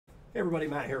Hey everybody,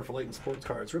 Matt here for Layton Sports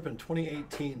Cards. Ripping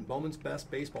 2018 Bowman's Best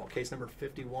Baseball, case number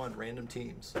 51, random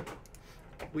teams.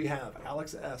 We have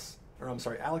Alex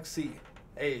C,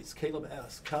 A's, Caleb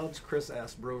S, Cubs, Chris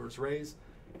S, Brewers, Rays,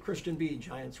 Christian B,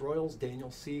 Giants, Royals,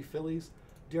 Daniel C, Phillies,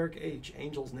 Derek H,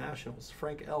 Angels, Nationals,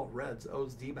 Frank L, Reds,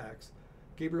 O's, D-backs,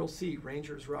 Gabriel C,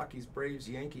 Rangers, Rockies, Braves,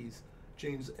 Yankees,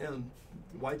 James M,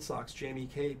 White Sox, Jamie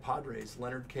K, Padres,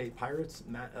 Leonard K, Pirates,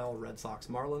 Matt L, Red Sox,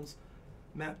 Marlins,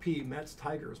 Matt P, Mets,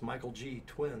 Tigers, Michael G,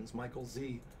 Twins, Michael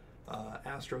Z,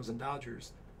 Astros and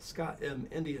Dodgers, Scott M,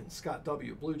 Indians, Scott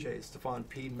W, Blue Jays, Stefan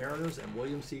P, Mariners, and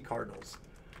William C, Cardinals.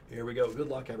 Here we go. Good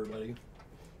luck, everybody.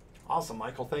 Awesome,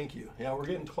 Michael. Thank you. Yeah, we're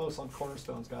getting close on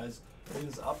Cornerstones, guys. It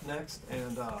is up next,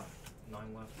 and 9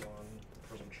 left on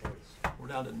Prism Choice. we're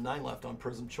down to 9 left on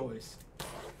Prism Choice.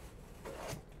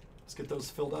 Let's get those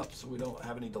filled up so we don't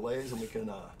have any delays, and we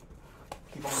can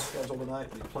keep on the schedule tonight.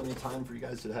 There'll be plenty of time for you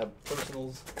guys to have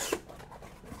personals,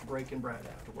 break and Brad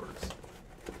afterwards.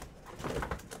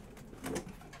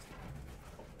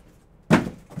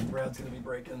 Brad's going to be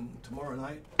breaking tomorrow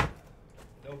night.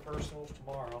 No personals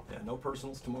tomorrow, Yeah, no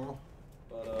personals tomorrow.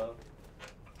 but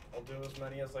I'll do as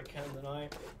many as I can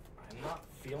tonight. I'm not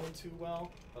feeling too well,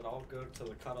 but I'll go to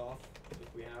the cutoff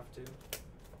if we have to,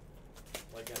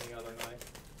 like any other night.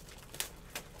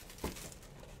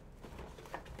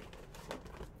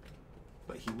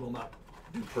 But he will not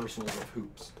do personals of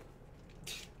hoops.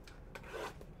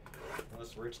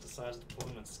 Unless Rich decides to put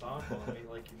them in stock on me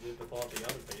like he did with all the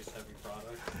other base heavy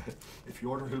products. If you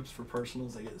order hoops for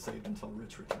personals, they get saved until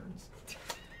Rich returns.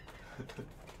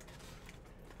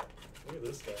 Look at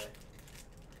this guy.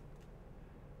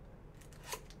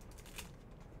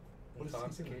 What is he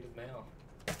Intoxicated male.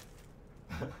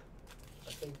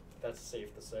 I think that's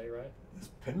safe to say, right? His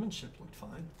penmanship looked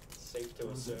fine. Safe to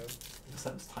What was assume. it? I guess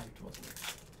that was typed, wasn't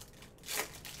it?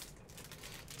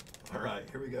 All right,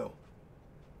 here we go.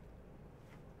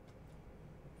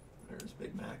 There's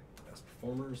Big Mac, best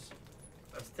performers.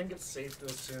 I think it's safe to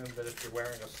assume that if you're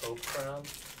wearing a Pope crown,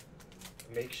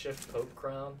 a makeshift Pope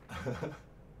crown,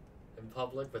 in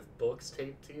public with books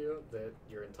taped to you, that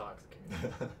you're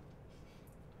intoxicated.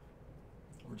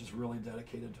 We're just really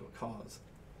dedicated to a cause.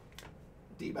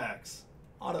 D-backs,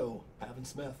 Otto, Pavin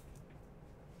Smith.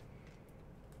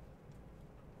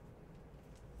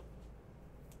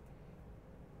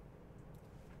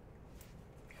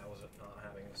 How is it not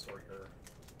having to sort your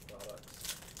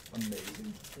products?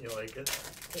 Amazing. You like it?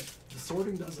 The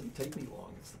sorting doesn't take me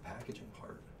long, it's the packaging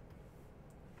part.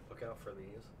 Look out for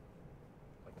these.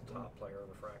 Like the top layer of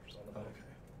refractors on the back. Okay.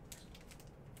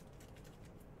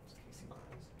 It's Casey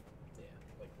Miles. Yeah,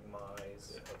 like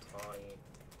Mize, Otani,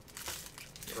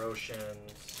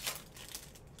 Groshans,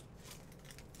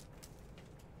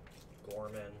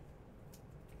 Gorman.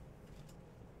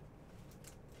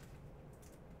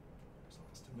 There's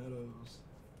Austin Meadows.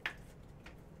 You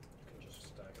can just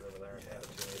stack it over there and Yeah, have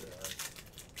it to me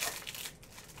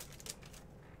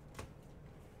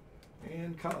there.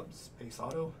 And Cubs, base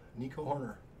auto, Nico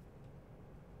Horner.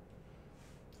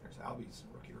 There's Albie's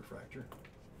rookie refractor.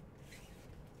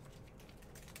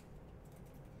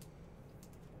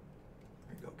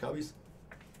 There you go, Cubbies.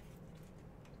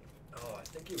 Oh, I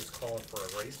think he was calling for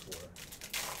a race war.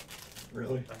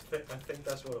 Really? I think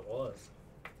that's what it was.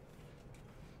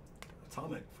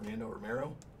 Atomic, Fernando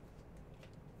Romero.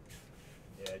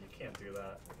 Yeah, you can't do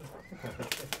that.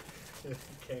 You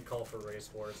can't call for race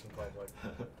wars in public.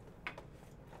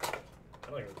 I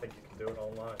don't even think you can do it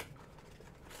online.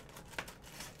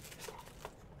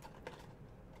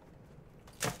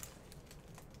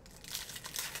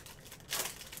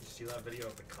 You see that video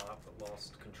of the cop that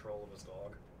lost control of his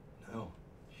dog? No.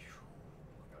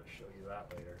 I gotta show you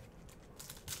that later.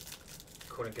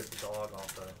 Couldn't get the dog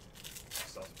off the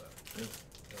suspect. Yeah.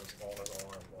 It was on his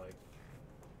arm, like.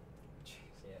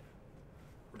 Jeez. Yeah.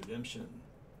 Redemption.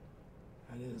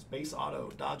 That is base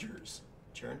auto, Dodgers,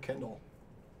 Jaron Kendall.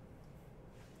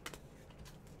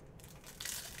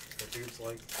 The dude's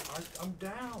like, I'm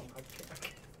down. I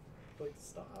can't. Like,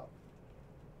 stop.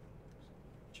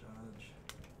 Judge.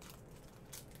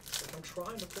 Like, I'm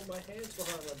trying to put my hands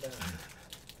behind my back.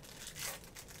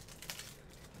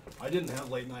 I didn't have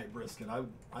late night brisket. I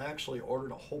actually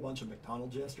ordered a whole bunch of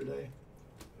McDonald's yesterday.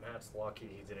 Matt's lucky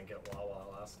he didn't get Wawa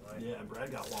last night. Yeah,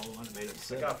 Brad got Wawa and it made him I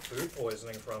sick. got food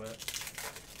poisoning from it.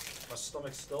 My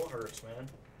stomach still hurts, man.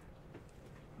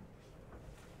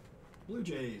 Blue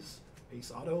Jays,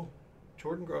 base auto,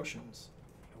 Jordan Groshans.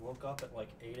 I woke up at like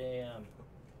 8 a.m.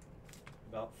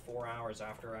 about 4 hours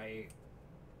after I ate.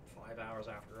 5 hours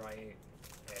after I ate.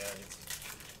 And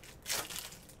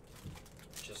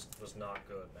just was not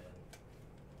good, man.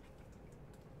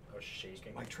 I was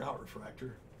shaking. Mike Trout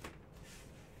refractor.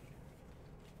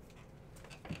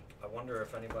 I wonder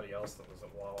if anybody else that was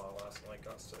at Wawa last night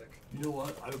got sick. You know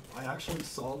what? I actually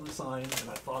saw the sign and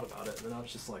I thought about it, and then I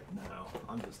was just like, no,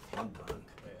 I'm done.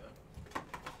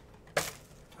 Yeah.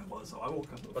 I was. I woke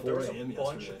up at But there 4 was a a.m.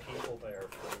 bunch yesterday. of people there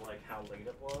for like how late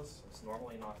it was. It's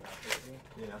normally not that busy.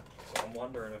 Yeah. So I'm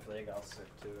wondering if they got sick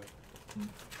too. Hmm.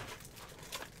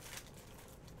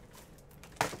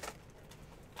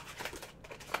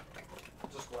 I'm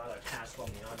just glad I passed on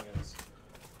the onions.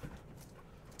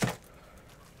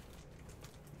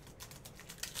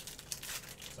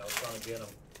 So I was trying to get them.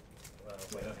 I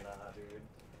was like, Yeah. nah, dude.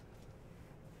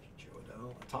 Joe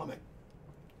Adele. Atomic.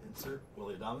 Insert.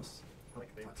 Willie Adamas.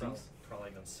 Like they've Tatis.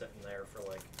 probably been sitting there for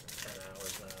like 10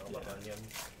 hours now. The Yeah. onion.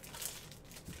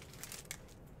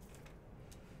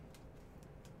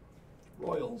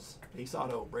 Royals. Base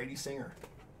auto. Brady Singer.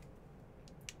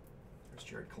 There's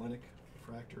Jared Kalenic.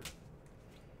 Fractor.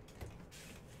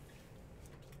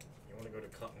 You want to go to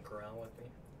Cut and Corral with me?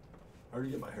 I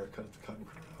already get my hair cut at the cut and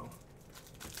corral.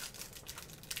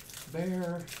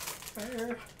 Bear.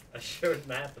 Bear. I showed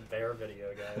Matt the bear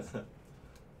video, guys. There's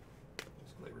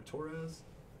Gleyber Torres.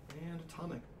 And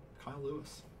Atomic. Kyle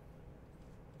Lewis.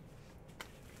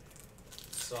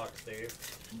 Sucks, Dave.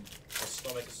 My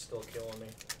stomach is still killing me.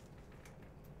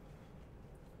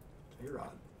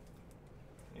 A-Rod.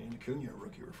 And Acuna,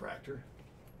 rookie refractor.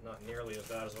 Not nearly as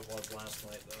bad as it was last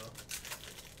night, though.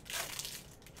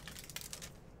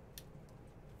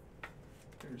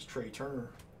 There's Trey Turner,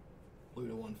 blue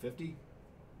to 150.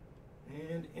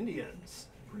 And Indians,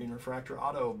 green refractor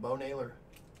auto, Bo Naylor.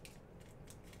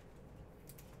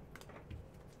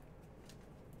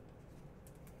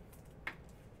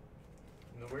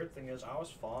 And the weird thing is, I was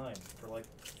fine for like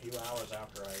a few hours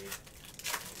after I ate.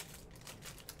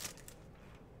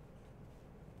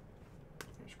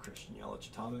 There's Christian Yelich,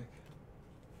 Atomic.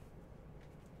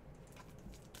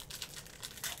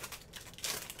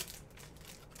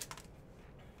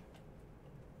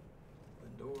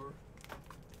 Lindor.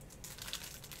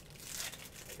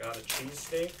 I got a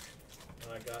cheesesteak,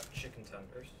 and I got chicken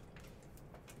tenders.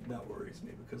 That worries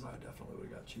me because I definitely would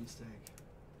have got cheesesteak.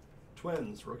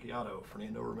 Twins, rookie auto,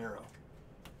 Fernando Romero.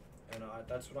 And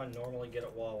that's what I normally get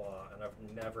at Wawa, and I've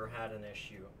never had an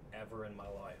issue ever in my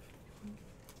life.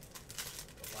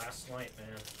 But last night,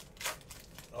 man.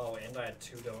 Oh, and I had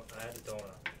I had a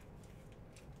donut.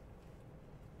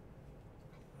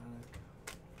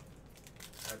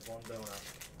 I had one donut.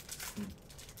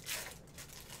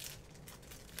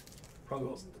 Probably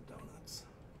wasn't the donuts.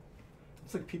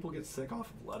 It's like people get sick off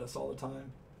of lettuce all the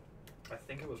time. I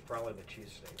think it was probably the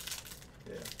cheesesteak.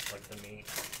 Yeah. Like the meat.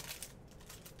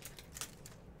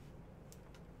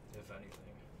 If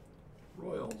anything.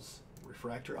 Royals,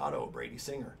 refractor auto, Brady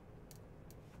Singer.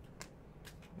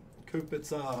 Coop, it's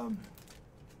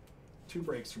 2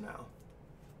 breaks from now.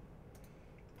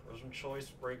 Prism Choice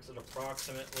breaks at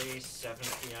approximately 7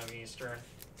 p.m. Eastern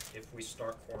if we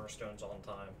start Cornerstones on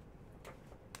time.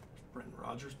 Brenton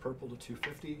Rodgers, purple to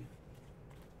 250.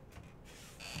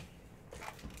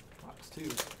 Box 2.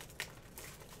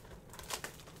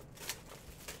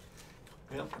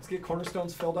 Yep, let's get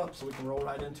Cornerstones filled up so we can roll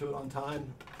right into it on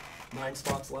time. 9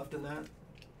 spots left in that.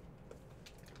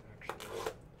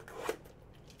 Actually,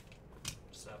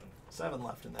 7. 7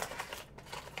 left in that.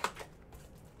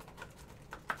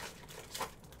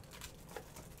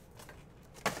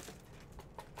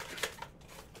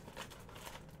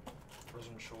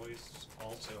 Prism Choice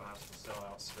also has to sell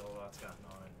out still. That's got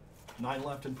 9. 9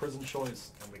 left in Prison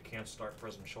Choice. And we can't start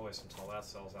Prism Choice until that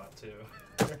sells out too.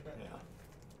 Yeah.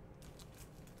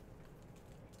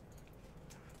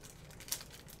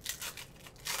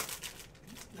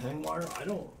 Hang wire,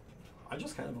 I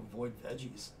just kind of avoid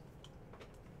veggies.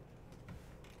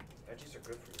 Veggies are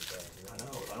good for your body. I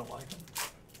know, but I don't like them.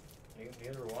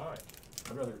 Neither do I.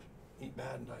 I'd rather eat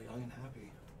bad and die young and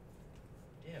happy.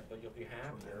 Yeah, but you'll be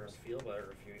happier and feel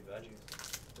better if you eat veggies.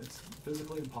 It's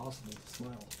physically impossible to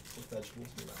smile with vegetables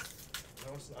in your mouth.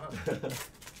 No, it's not.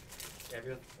 Have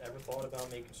you ever thought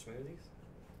about making smoothies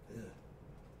Yeah.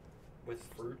 with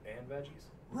fruit and veggies?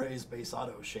 Rays, base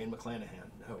auto, Shane McClanahan.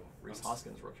 No. Reese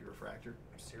Hoskins, rookie refractor.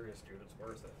 I'm serious, dude. It's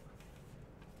worth it.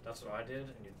 That's what I did,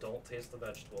 and you don't taste the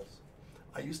vegetables.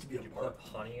 I used to be a You put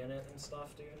honey in it and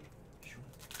stuff, dude.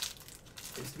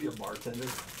 I used to be a bartender,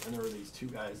 and there were these 2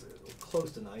 guys that were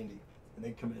close to 90, and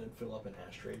they'd come in and fill up an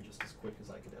ashtray just as quick as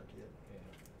I could empty it. Yeah.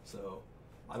 So,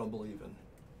 I don't believe in.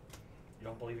 You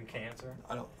don't believe in cancer?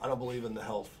 I don't believe in the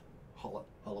health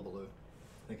hullabaloo.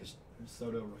 I think it's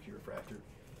Soto, rookie refractor.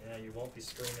 Yeah, you won't be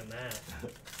screaming that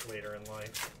later in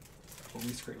life. We'll be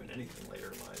screaming anything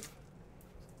later in life.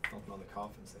 Thumping on the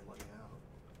coffin saying, "Let me out."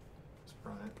 It's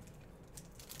Bryant.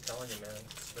 I'm telling you, man,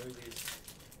 smoothies.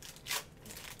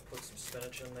 put some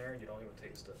spinach in there and you don't even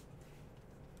taste it.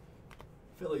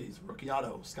 Phillies, rookie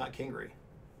auto, Scott Kingery.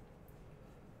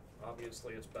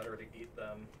 Obviously, it's better to eat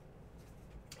them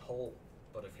whole,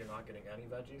 but if you're not getting any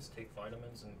veggies, take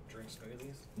vitamins and drink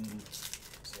smoothies.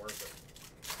 It's worth it.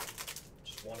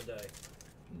 Just one a day.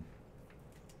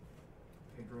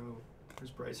 Pedro,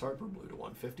 here's Bryce Harper, blue to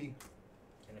 150.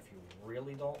 And if you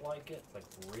really don't like it, like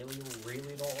really,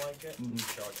 really don't like it,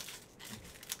 chug it.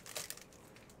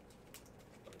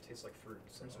 But it tastes like fruit.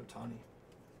 So. There's Otani.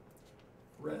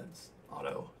 Reds,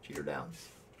 auto, Cheater Downs.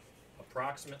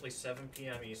 Approximately 7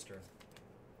 p.m. Eastern.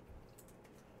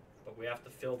 But we have to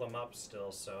fill them up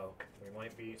still, so we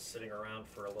might be sitting around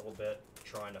for a little bit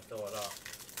trying to fill it up.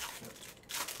 Yep.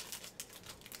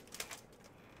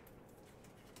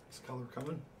 Nice color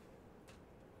coming.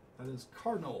 That is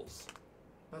Cardinals.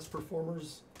 Best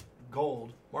performers,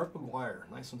 gold. Mark McGuire.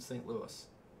 Nice one, St. Louis.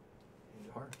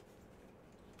 Hard.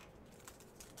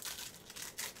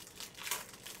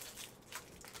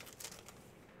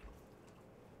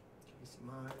 Casey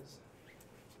Mize.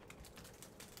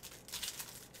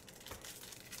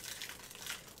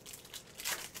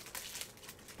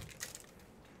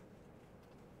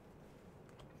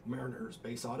 Mariners,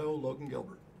 base auto, Logan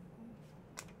Gilbert.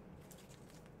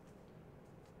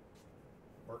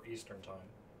 Or Eastern time.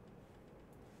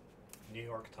 New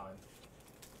York time.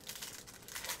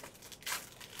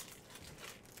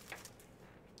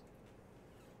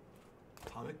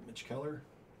 Atomic, Mitch Keller.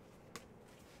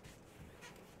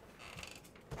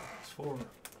 It's 4. Did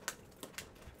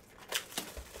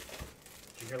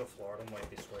you hear the Florida might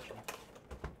be switching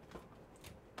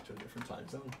To a different time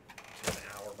zone. to an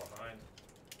hour behind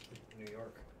New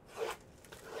York?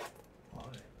 Why?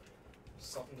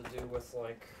 Something to do with,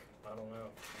 like, I don't know.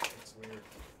 It's weird.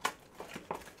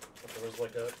 But there was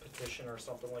like a petition or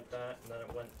something like that, and then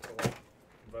it went to like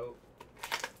vote.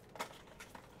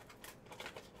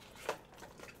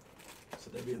 So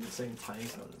they'd be in the same time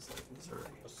zone as like Missouri.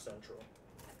 Central.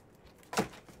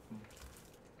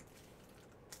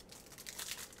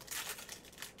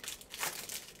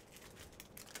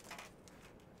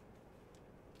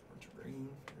 Richard Green.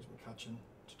 Here's McCutcheon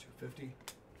to 250.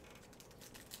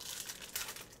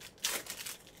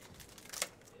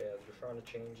 Yeah, they're trying to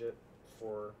change it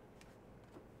for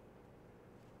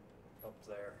up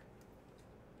there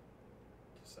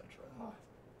to Central.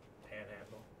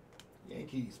 Panhandle.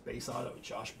 Yankees, base auto,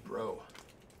 Josh Bro.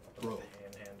 Up in the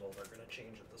Panhandle, they're gonna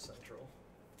change it to Central.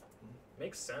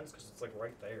 Makes sense because it's like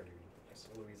right there, dude. It's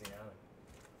Louisiana.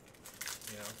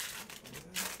 You know?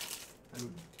 That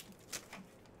would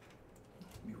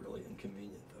be really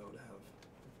inconvenient though to have.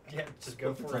 Yeah, just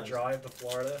go for a drive to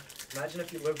Florida. Imagine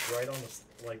if you lived right on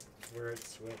the like where it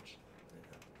switched.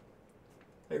 Yeah.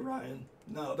 Hey Ryan,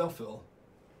 no, they'll fill.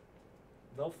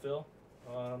 They'll fill.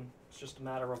 It's just a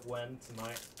matter of when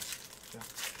tonight. Yeah.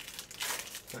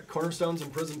 Got Cornerstones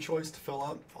and Prism Choice to fill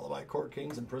up, followed by Court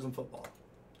Kings and Prism Football.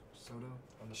 Soto.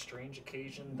 On the strange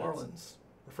occasion Marlins,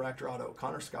 Refractor Auto,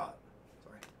 Connor Scott.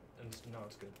 Sorry. No,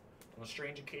 it's good. On the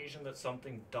strange occasion that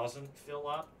something doesn't fill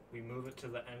up, we move it to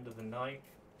the end of the night.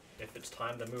 If it's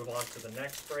time to move on to the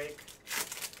next break,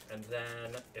 and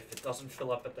then if it doesn't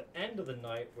fill up at the end of the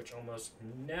night, which almost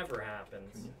never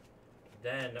happens,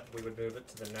 then we would move it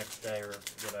to the next day or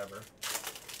whatever.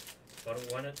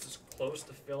 But when it's as close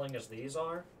to filling as these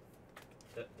are,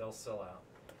 they'll sell out.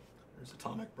 There's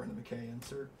Atomic, Brendan McKay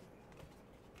insert.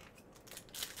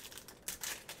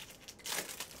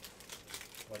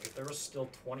 Like if there was still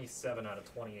 27 out of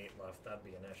 28 left, that'd be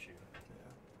an issue.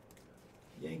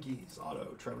 Yeah. Yankees,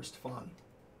 auto, Trevor Stefan.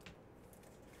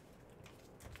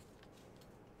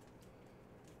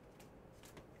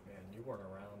 Man, you weren't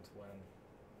around when,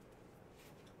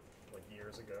 like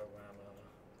years ago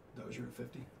when Dozier to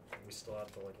 50. we still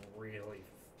had to like really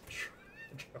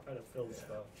try to fill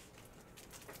stuff.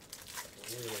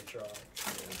 Like, really try.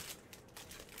 Yeah.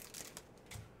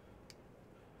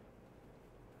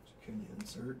 Acuna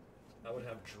insert. I would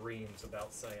have dreams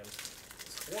about saying,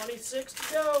 26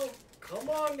 to go! Come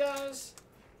on, guys!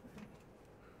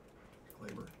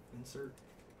 Glaber insert.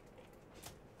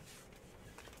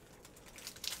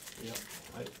 Yep,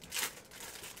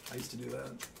 I used to do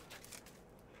that,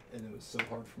 and it was so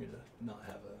hard for me to not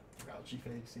have a grouchy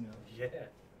face, you know. Yeah.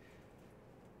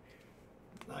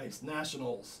 Nice.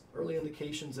 Nationals. Early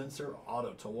indications insert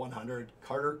auto to 100.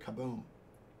 Carter Kaboom.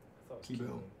 I thought it was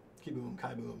Kaboom. Kaboom.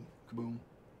 Kaboom. Kaboom.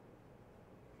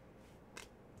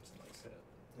 It's a nice hit.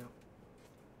 Yep.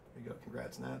 There you go.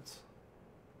 Congrats, Nats.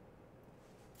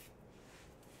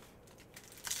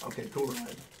 Okay, cool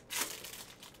ride.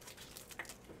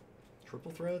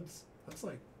 Triple threads? That's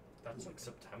like That's like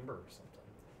September or something.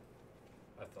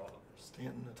 I thought.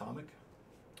 Stanton Atomic.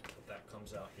 But that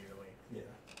comes out yearly. Yeah.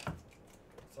 I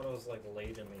thought it was like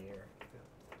late in the year.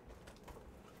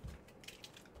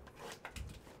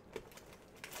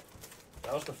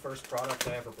 That was the first product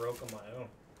I ever broke on my own.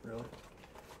 Really?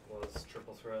 Was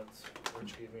triple threads.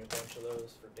 Rich gave me a bunch of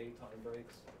those for daytime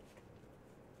breaks.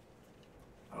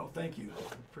 Oh, thank you.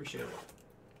 Appreciate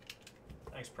it.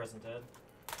 Thanks, Present Ed.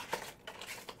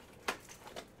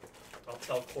 I'll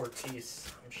tell Cortese.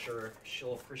 I'm sure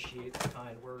she'll appreciate the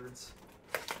kind words.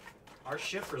 Our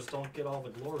shippers don't get all the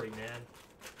glory, man.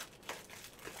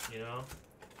 You know?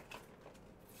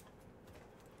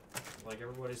 Like,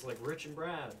 everybody's like Rich and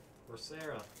Brad or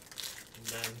Sarah. And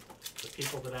then the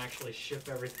people that actually ship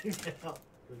everything out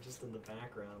are just in the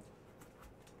background.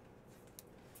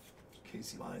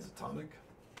 Casey Mize Atomic.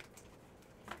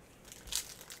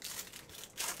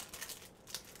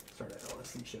 Start an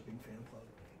LSC shipping fan club.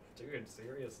 Dude,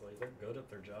 seriously, they're good at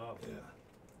their job. Yeah.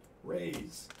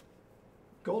 Rays.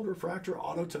 Gold Refractor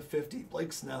Auto to 50.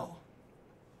 Blake Snell.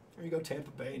 There you go,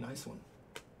 Tampa Bay. Nice one.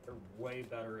 They're way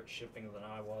better at shipping than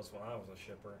I was when I was a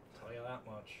shipper. I'll tell you that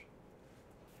much.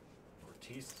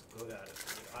 Ortiz is good at it.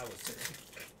 Dude,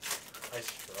 I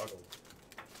struggled.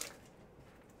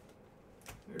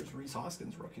 There's Reese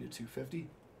Hoskins, rookie to 250.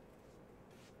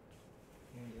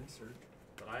 And insert.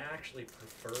 But I actually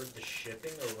preferred the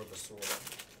shipping over the sorting.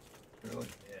 Really?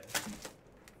 Yeah.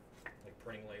 Like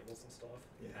printing labels and stuff.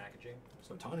 Yeah. Packaging.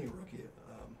 So Tony, rookie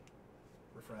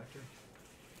refractor.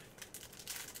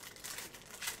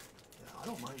 Yeah, I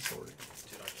don't mind sorting.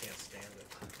 Dude, I can't stand it.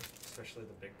 Especially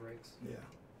the big breaks. Yeah.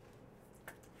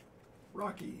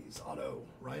 Rockies auto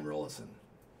Ryan Rollison.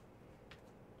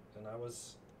 And I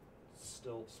was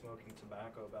still smoking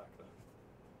tobacco back then.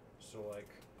 So like,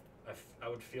 I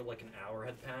would feel like an hour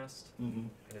had passed, Mm-hmm. and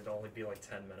it'd only be like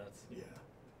 10 minutes. Yeah.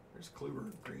 There's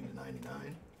Kluber green to 99.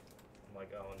 I'm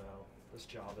like, oh no, this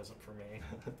job isn't for me.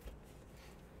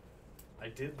 I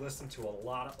did listen to a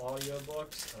lot of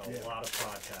audiobooks and a lot of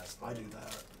podcasts. I do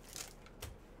that.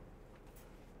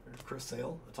 There's Chris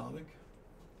Sale, Atomic.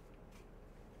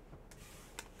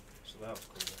 So that was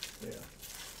cool. Yeah.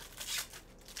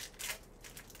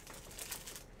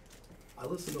 I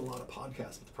listen to a lot of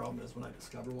podcasts, but the problem is when I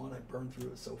discover one, I burn through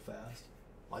it so fast.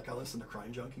 Like I listen to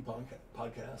Crime Junkie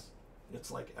podcast.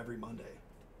 It's like every Monday.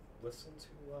 Listen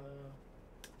to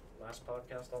last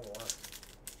podcast on the left.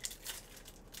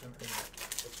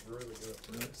 It's really good.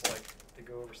 Really? It's like they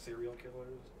go over serial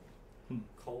killers,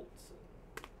 cults,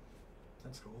 and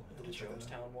That's cool. Yeah, the I'll check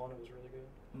that out. Jonestown one. It was really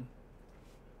good.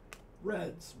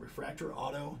 Reds, Refractor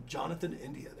Auto, Jonathan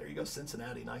India. There you go,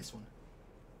 Cincinnati. Nice one.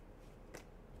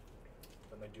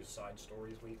 Then they do side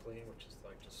stories weekly, which is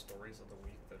like just stories of the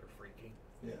week that are freaky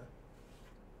Yeah.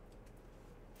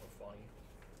 or funny.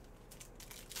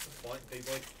 It's funny. They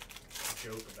like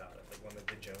joke about it, like when they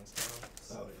did Jonestown. It's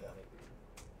so Oh, yeah. funny.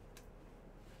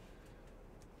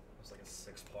 It was like a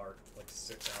 6-part, like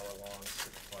 6-hour-long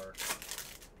 6-part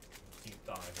deep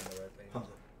dive into everything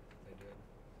they did.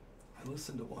 I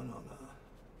listened to one on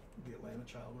the Atlanta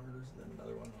child murders, and then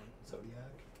another one on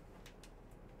Zodiac.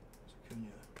 So couldn't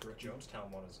you? The Jonestown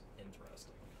one is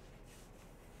interesting.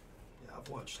 Yeah, I've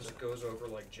watched Because it goes over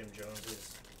like Jim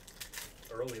Jones's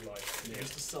early life. He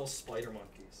used to sell spider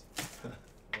monkeys.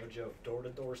 No joke.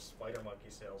 Door-to-door spider monkey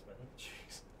salesman.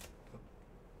 Jeez.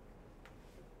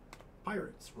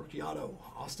 Pirates, rookie auto,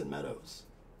 Austin Meadows.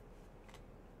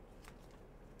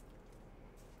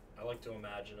 I like to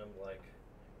imagine him like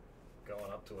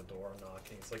going up to a door and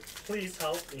knocking. He's like, please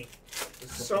help me.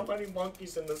 There's so many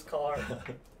monkeys in this car.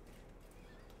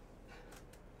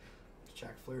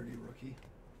 Jack Flaherty, rookie,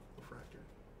 refractor.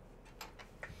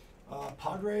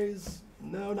 Padres,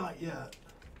 no, not yet.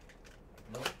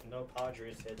 No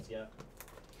Padres hits yet.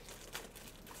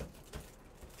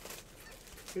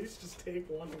 Please just take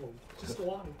one of them. Just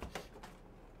one.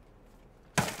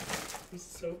 There's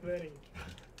so many.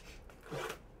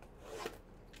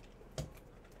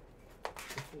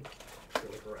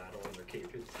 They're like rattling their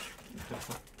cages.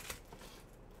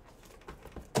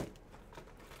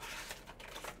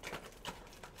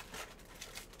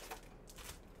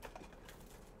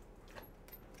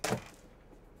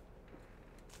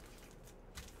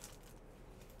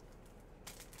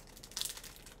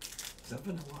 Is that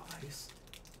Vanilla Ice?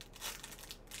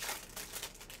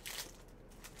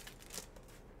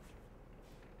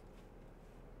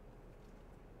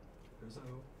 Rizzo.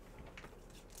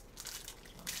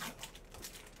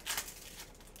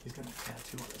 He's got a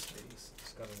tattoo on his face.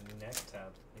 He's got a neck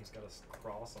tab. He's got a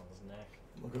cross on his neck.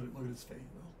 Look at his face,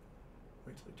 though.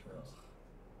 Wait till he turns.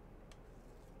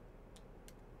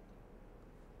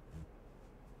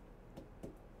 Ugh.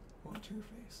 Watch your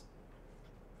face.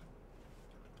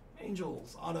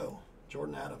 Angels, auto,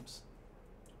 Jordan Adams.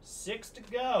 6 to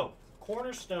go.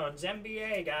 Cornerstones,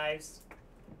 NBA, guys.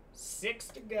 6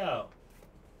 to go.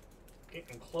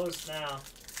 Getting close now.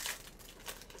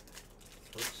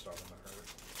 Throat's starting to hurt.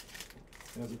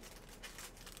 Has it?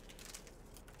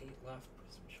 8 left.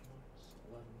 Prism choice.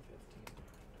 11,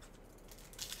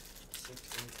 15.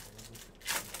 16, 11,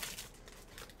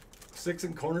 15. 6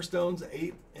 in Cornerstones,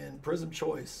 8 in Prism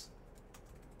Choice,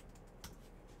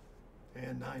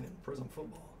 and 9 in Prism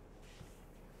Football.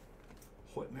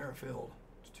 Whit Merrifield,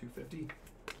 250.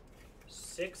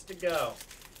 6 to go.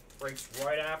 Breaks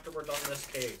right after we're done this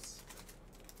case.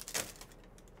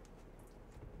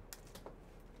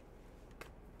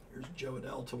 Here's Joe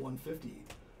Adell to 150.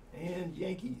 And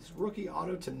Yankees, rookie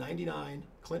auto to 99,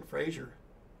 Clint Frazier.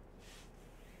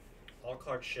 All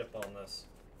card ship on this.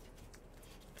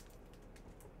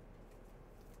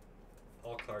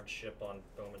 All card ship on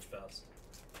Bowman's Best.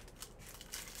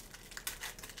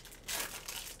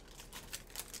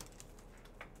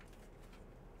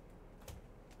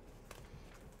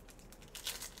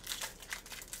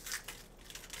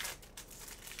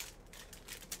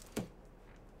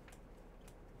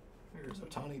 Here's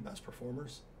Ohtani, best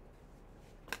performers.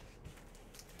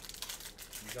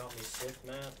 You got me sick,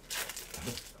 Matt.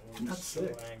 I'm not so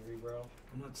sick. angry, bro.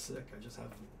 I'm not sick, I just have...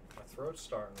 My throat's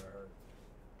starting to hurt.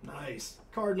 Nice.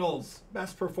 Cardinals,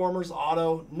 best performers,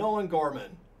 auto, Nolan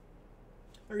Gorman.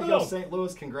 There you go, Boom. St.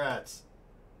 Louis, congrats.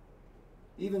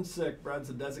 Even sick, Brad's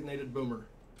a designated boomer.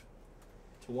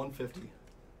 To 150.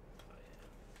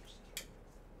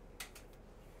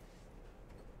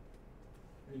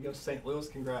 There you go, St. Louis,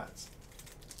 congrats.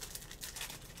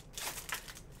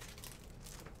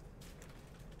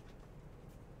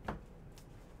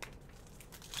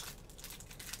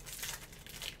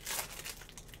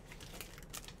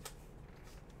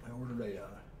 I ordered a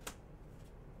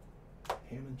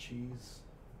ham and cheese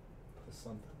plus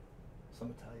something,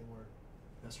 some Italian word,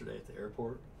 yesterday at the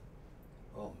airport.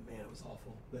 Oh man, it was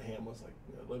awful. The ham was like,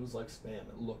 it was like spam.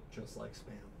 It looked just like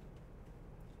spam.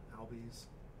 Albies.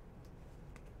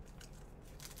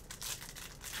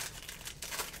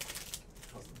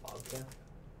 How's the Bobcat?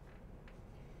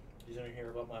 You didn't hear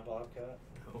about my Bobcat?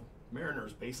 No.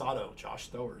 Mariners, base auto, Josh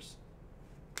Stowers.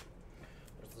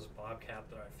 There's this Bobcat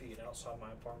that I feed outside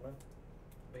my apartment.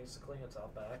 Basically, it's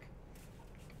out back.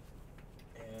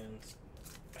 And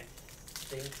I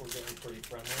think we're getting pretty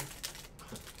friendly.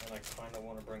 And I kind of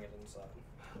want to bring it inside.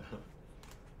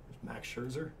 There's Max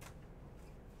Scherzer.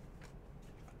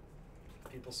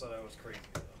 People said I was crazy,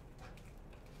 though.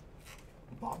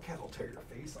 Bobcat will tear your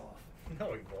face off.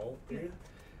 No, he won't, dude.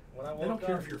 When I They don't walk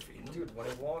care up, if you're feeding them. dude, when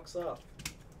he walks up,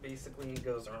 basically he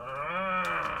goes,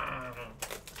 "Arrgh."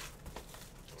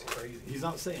 It's crazy. He's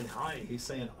not saying hi, he's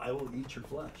saying, I will eat your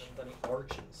flesh. And then he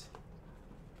arches.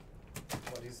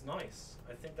 But he's nice.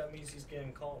 I think that means he's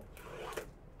getting calm.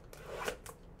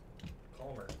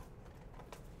 Calmer.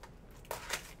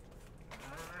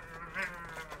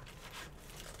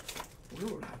 I wonder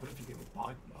what would happen if you gave a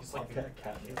He's Bobcat like,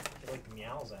 catnip. he like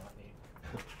meows at me.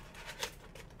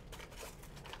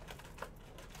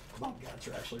 Bobcats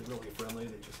are actually really friendly,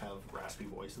 they just have raspy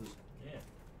voices. Yeah.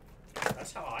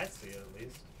 That's how I see it, at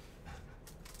least.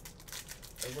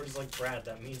 Everybody's like, Brad,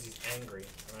 that means he's angry.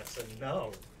 And I said,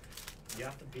 no. You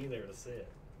have to be there to see it.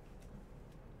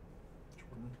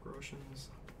 Jordan Groshans.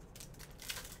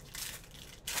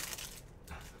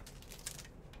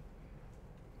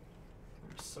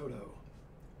 There's Soto.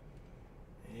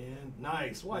 And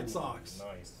nice, White Sox.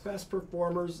 Nice. Best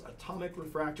performers, Atomic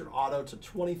Refractor Auto to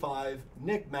 25,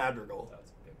 Nick Madrigal. That's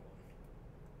a big one.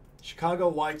 Chicago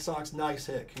White Sox, nice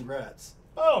hit, congrats.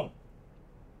 Boom!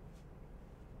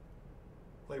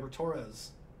 Gleyber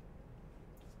Torres,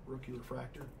 rookie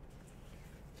refractor.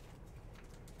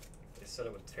 They said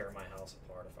it would tear my house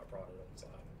apart if I brought it inside.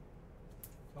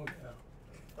 Oh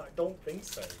yeah. I don't think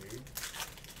so, dude.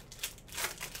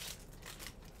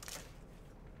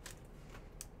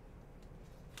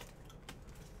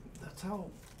 That's how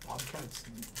Bobcats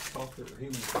talk their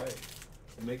human prey.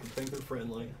 They make them think they're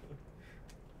friendly.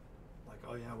 Like,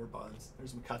 oh yeah, we're buds.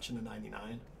 There's McCutcheon to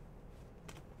 99.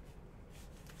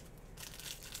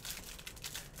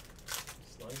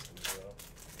 It's nice to me, though.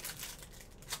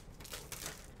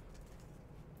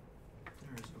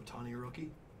 There's Ohtani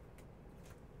rookie.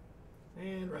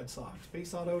 And Red Sox.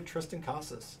 Base auto, Tristan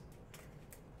Casas.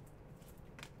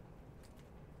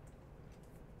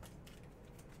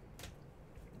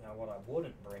 Now, what I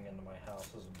wouldn't bring into my house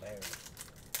is a bear.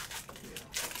 Yeah.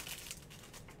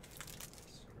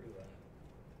 Screw that.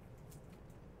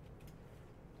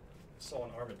 Saw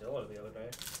an armadillo the other day,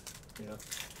 Yeah.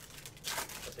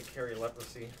 but they carry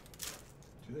leprosy.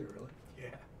 Do Do they really?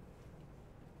 Yeah.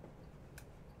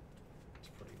 It's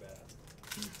pretty bad.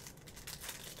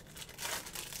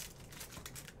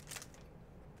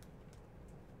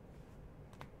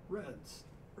 Reds.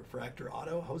 Refractor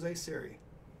auto, Jose Siri.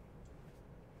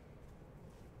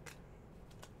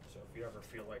 So if you ever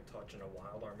feel like touching a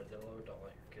wild armadillo, don't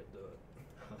let your kid do it.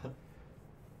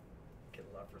 Get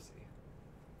leprosy.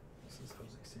 This is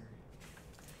Jose Siri.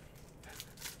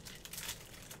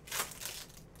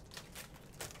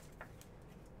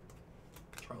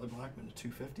 Charlie Blackmon to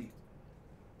 250.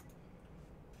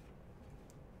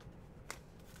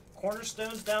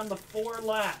 Cornerstones down the 4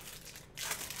 left.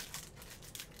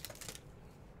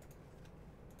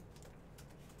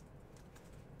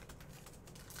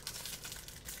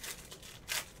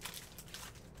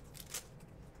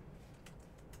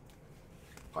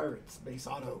 Pirates, base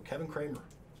auto, Kevin Kramer.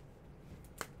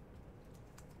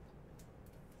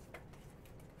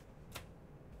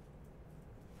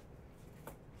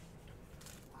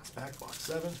 Last pack, box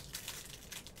 7.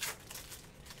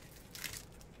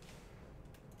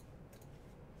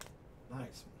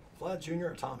 Nice. Vlad Jr.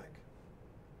 Atomic.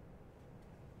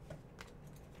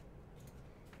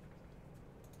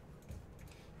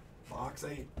 Box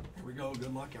 8. Here we go.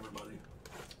 Good luck, everybody.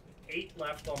 8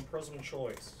 left on Prism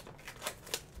Choice.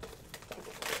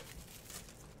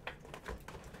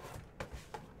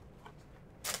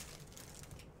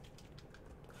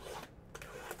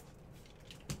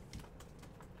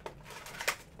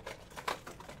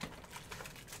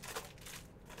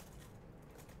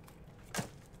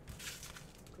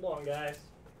 Come on, guys.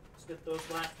 Let's get those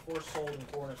last 4 sold in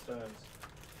Cornerstones.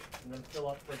 And then fill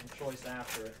up Prism Choice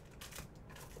after it.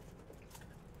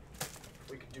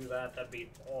 If we could do that, that'd be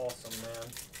awesome, man.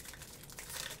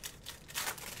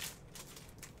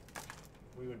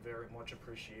 We would very much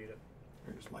appreciate it.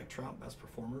 Here's Mike Trout, best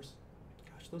performers.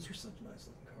 Gosh, those are such nice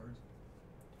looking cards.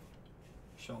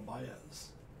 Shell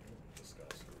Baez. This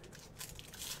guy's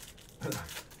screwed.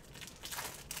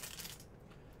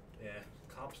 Yeah,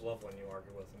 cops love when you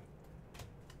argue with him.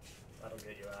 That'll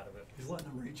get you out of it. He's letting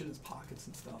him reach in his pockets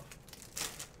and stuff.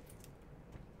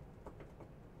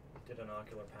 Did an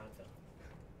ocular pat down.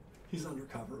 He's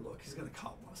undercover. Look, he's got a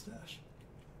cop mustache.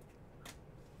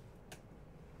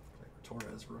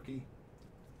 Torres, rookie.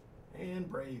 And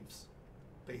Braves.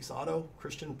 Base auto,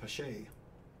 Christian Pache. I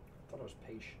thought it was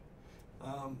Page.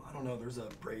 I don't know. There's a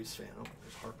Braves fan. Oh,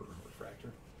 there's Harper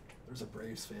Refractor. There's a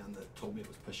Braves fan that told me it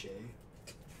was Pache.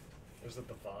 Was it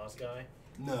the Vaz guy?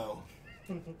 No.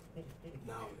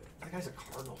 No. That guy's a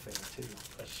Cardinal fan, too.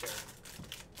 Pache.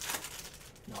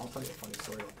 No, I'll tell you a funny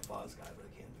story about the Vaz guy, but I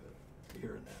can't do it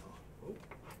here and now. Oh.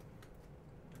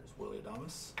 There's Willie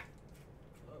Adames.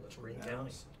 Oh, that's Green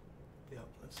County. Yep,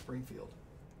 that's Springfield.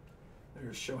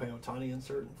 There's Shohei Ohtani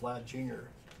insert and Vlad Jr.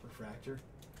 Refractor.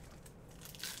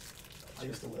 I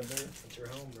used to live there. It's your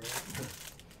home, bro.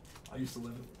 I used to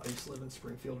live in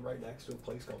Springfield, right next to a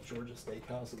place called Georgia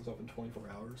Steakhouse. It was open 24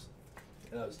 hours,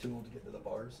 and I was too old to get to the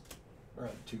bars, or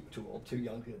too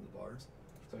young to get to the bars.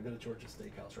 So I go to Georgia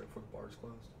Steakhouse right before the bars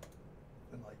closed,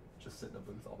 and like just sit in a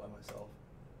booth all by myself.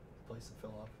 The place to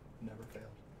fill up, never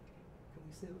failed. Can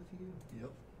we sit with you?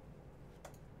 Yep.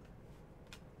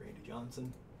 Randy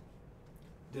Johnson.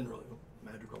 Didn't really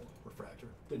Madrigal Refractor.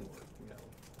 Didn't work,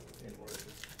 anymore.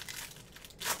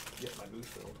 Just get my booth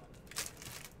filled.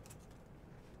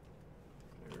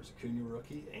 There's Acuna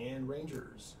rookie and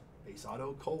Rangers. Base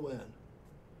auto, Colwyn.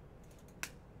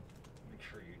 Make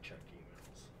sure you check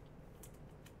emails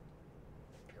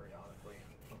periodically.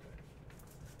 Okay.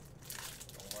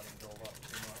 Don't let them build up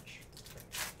too much.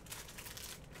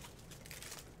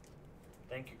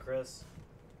 Thank you, Chris.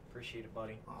 Appreciate it,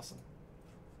 buddy. Awesome.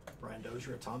 Brian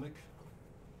Dozier, Atomic.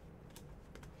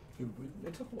 Dude,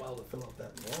 it took a while to fill out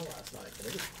that mail last night, but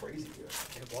it was crazy here.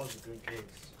 It was a good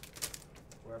case.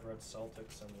 Whoever had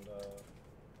Celtics and the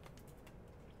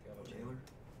other team. Taylor.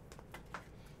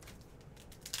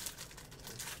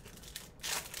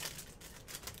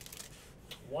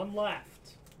 One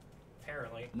left,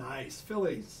 apparently. Nice.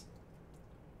 Phillies.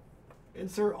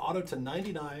 Insert auto to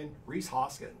 99, Reese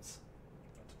Hoskins.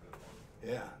 That's a good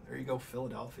one. Yeah, there you go,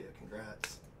 Philadelphia.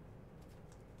 Congrats.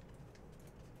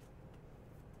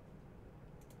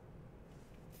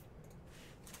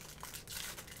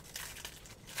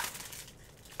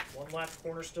 One left,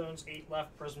 Cornerstones. 8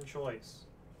 left, Prism Choice.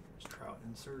 Here's Trout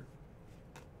insert.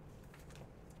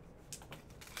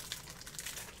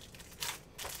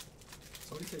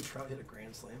 Somebody said Trout hit a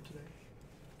grand slam today.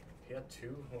 He had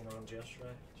 2 home runs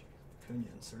yesterday. Acuna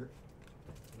insert.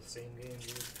 In the same game,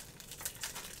 dude.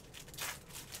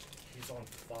 He's on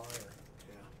fire.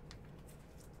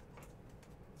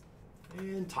 Yeah.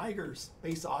 And Tigers,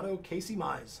 base auto, Casey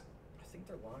Mize. I think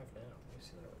they're live now. Let me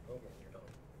see that remote when you're done.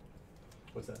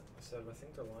 What's that? I said, I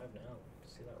think they're live now.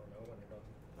 See that remote when you're done.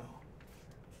 Oh.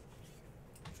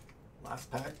 Last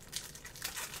pack.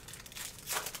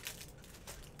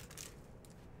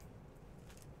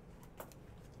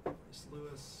 Chris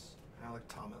Lewis, Alec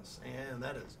Thomas. And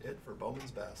that is it for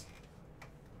Bowman's Best.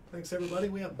 Thanks, everybody.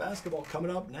 We have basketball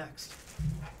coming up next.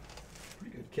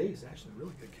 Pretty good case, actually.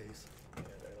 Really good case.